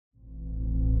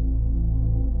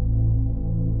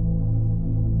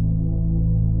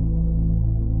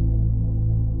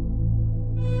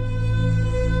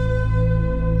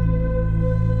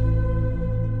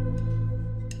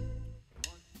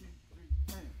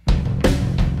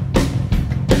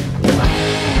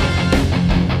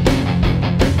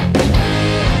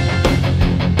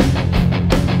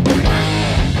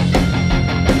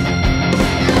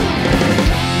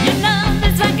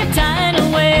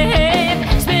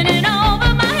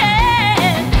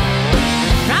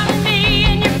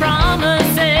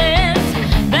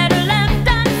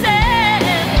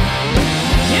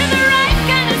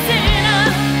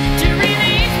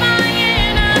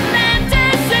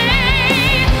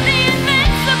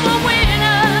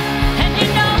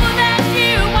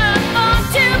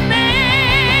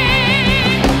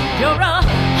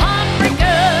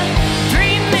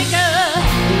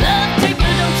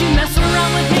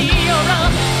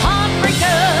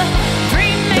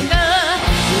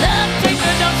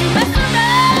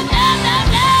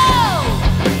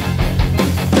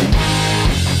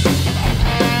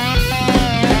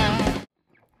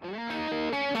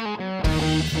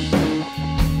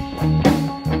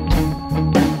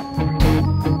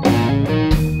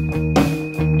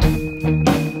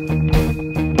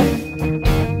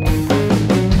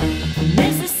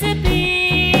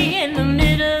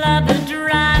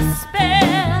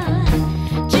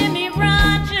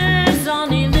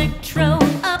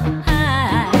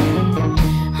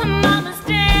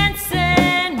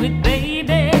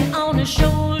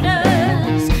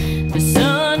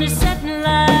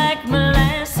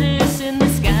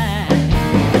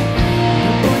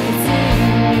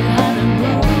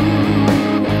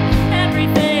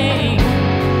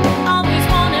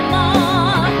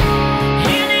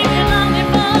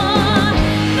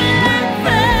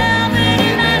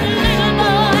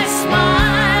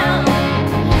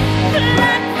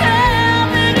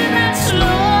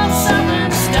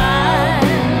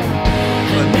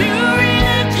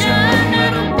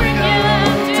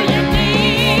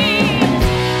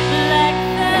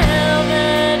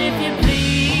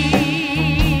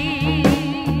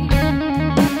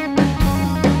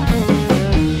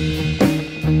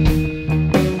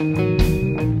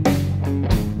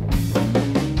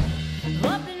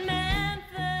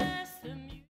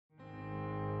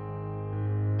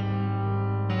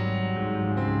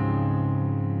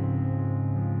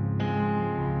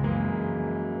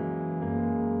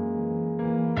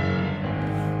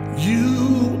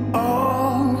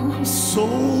so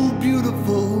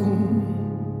beautiful.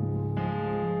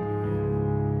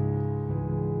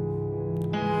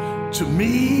 To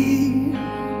me,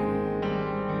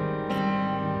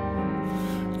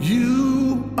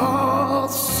 you are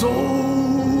so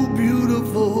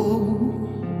beautiful.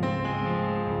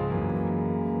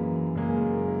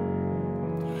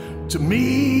 To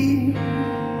me,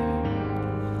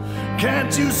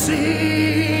 can't you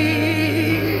see?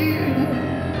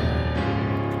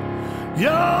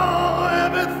 You're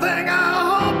everything I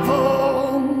hope for,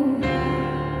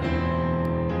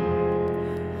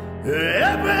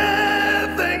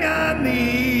 everything I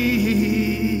need.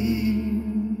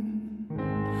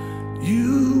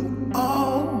 You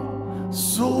are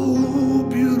so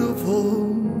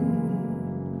beautiful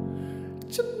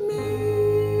to me.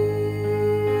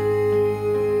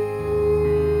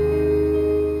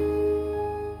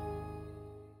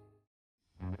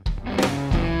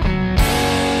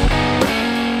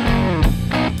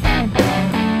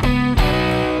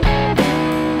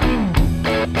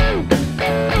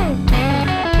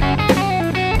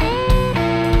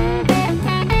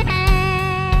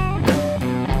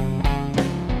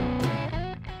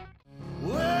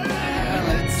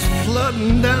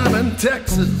 Flooding down in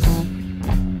Texas,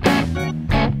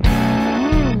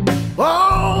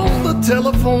 all the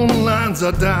telephone lines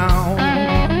are down.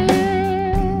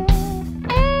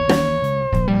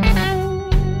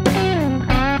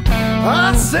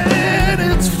 I said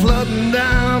it's flooding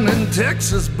down in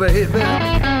Texas, baby.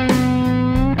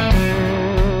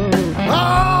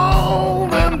 All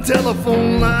them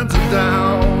telephone lines are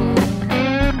down.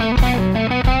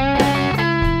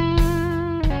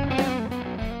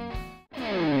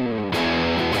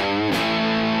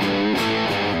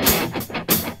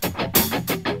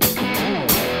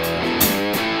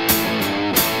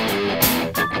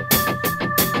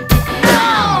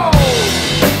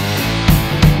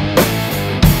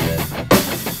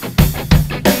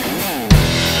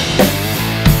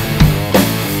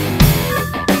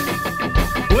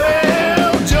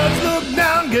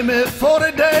 Give me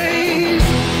 40 days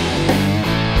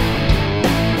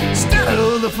instead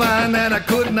of the fine that I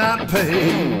could not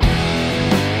pay.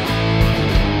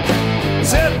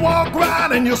 Said walk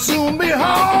right and you'll soon be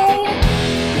home.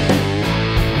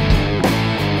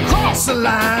 Cross the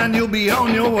line, you'll be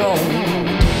on your own.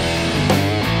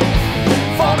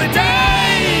 40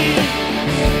 days,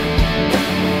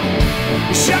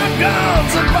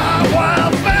 shotguns and barbed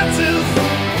wire.